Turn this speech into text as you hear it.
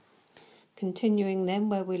Continuing then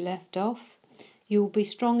where we left off, you will be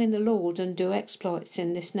strong in the Lord and do exploits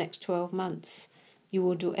in this next 12 months. You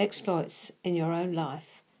will do exploits in your own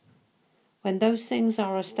life. When those things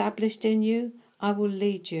are established in you, I will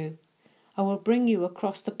lead you. I will bring you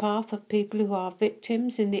across the path of people who are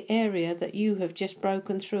victims in the area that you have just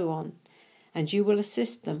broken through on, and you will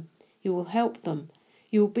assist them. You will help them.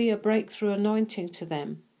 You will be a breakthrough anointing to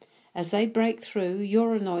them. As they break through,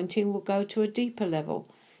 your anointing will go to a deeper level,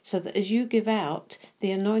 so that as you give out, the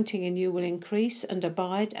anointing in you will increase and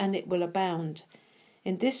abide, and it will abound.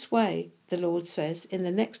 In this way, the Lord says, in the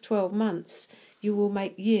next 12 months, you will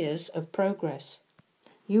make years of progress.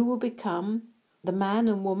 You will become the man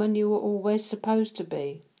and woman you were always supposed to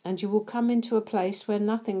be, and you will come into a place where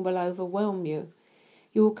nothing will overwhelm you.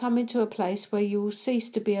 You will come into a place where you will cease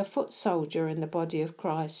to be a foot soldier in the body of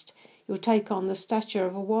Christ. You will take on the stature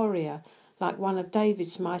of a warrior, like one of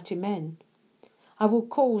David's mighty men. I will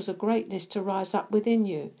cause a greatness to rise up within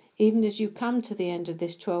you. Even as you come to the end of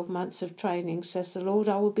this 12 months of training, says the Lord,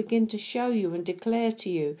 I will begin to show you and declare to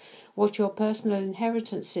you what your personal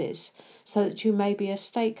inheritance is, so that you may be a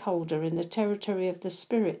stakeholder in the territory of the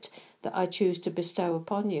Spirit that I choose to bestow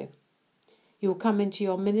upon you. You will come into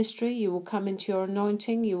your ministry, you will come into your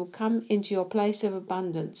anointing, you will come into your place of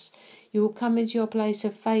abundance, you will come into your place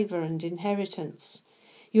of favour and inheritance.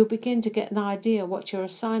 You'll begin to get an idea what your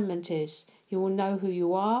assignment is. You will know who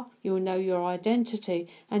you are, you will know your identity,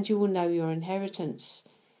 and you will know your inheritance.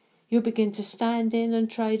 You'll begin to stand in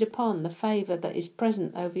and trade upon the favour that is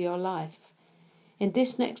present over your life. In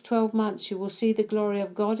this next 12 months you will see the glory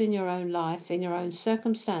of God in your own life, in your own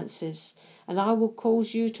circumstances, and I will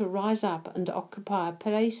cause you to rise up and occupy a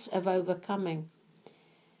place of overcoming.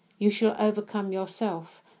 You shall overcome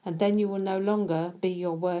yourself, and then you will no longer be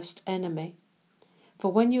your worst enemy.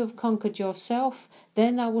 For when you have conquered yourself,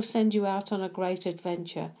 then I will send you out on a great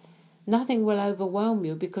adventure. Nothing will overwhelm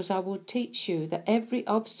you, because I will teach you that every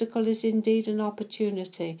obstacle is indeed an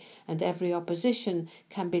opportunity, and every opposition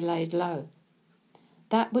can be laid low.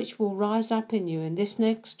 That which will rise up in you in this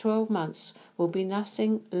next 12 months will be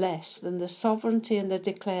nothing less than the sovereignty and the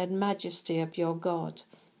declared majesty of your God.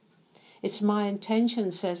 It's my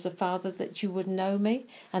intention, says the Father, that you would know me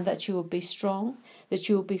and that you would be strong, that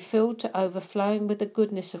you would be filled to overflowing with the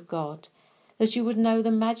goodness of God, that you would know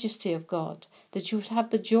the majesty of God, that you would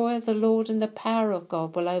have the joy of the Lord, and the power of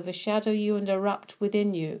God will overshadow you and erupt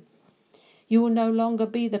within you. You will no longer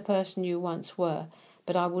be the person you once were,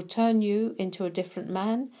 but I will turn you into a different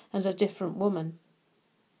man and a different woman.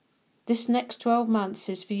 This next 12 months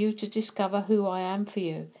is for you to discover who I am for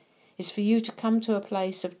you. Is for you to come to a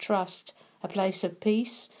place of trust, a place of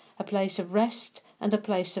peace, a place of rest, and a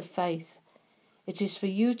place of faith. It is for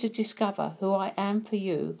you to discover who I am for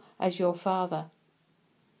you as your Father.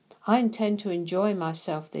 I intend to enjoy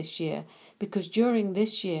myself this year, because during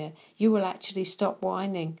this year you will actually stop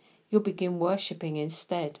whining. You'll begin worshipping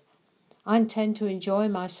instead. I intend to enjoy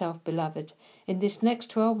myself, beloved. In this next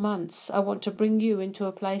 12 months, I want to bring you into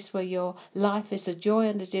a place where your life is a joy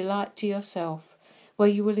and a delight to yourself, where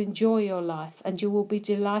you will enjoy your life, and you will be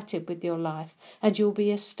delighted with your life, and you will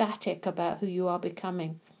be ecstatic about who you are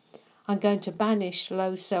becoming. I'm going to banish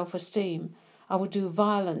low self-esteem. I will do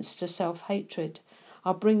violence to self-hatred.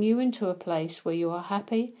 I'll bring you into a place where you are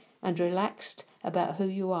happy and relaxed about who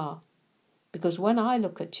you are. Because when I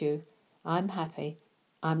look at you, I'm happy,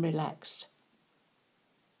 I'm relaxed.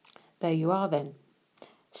 There you are then.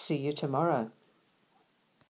 See you tomorrow.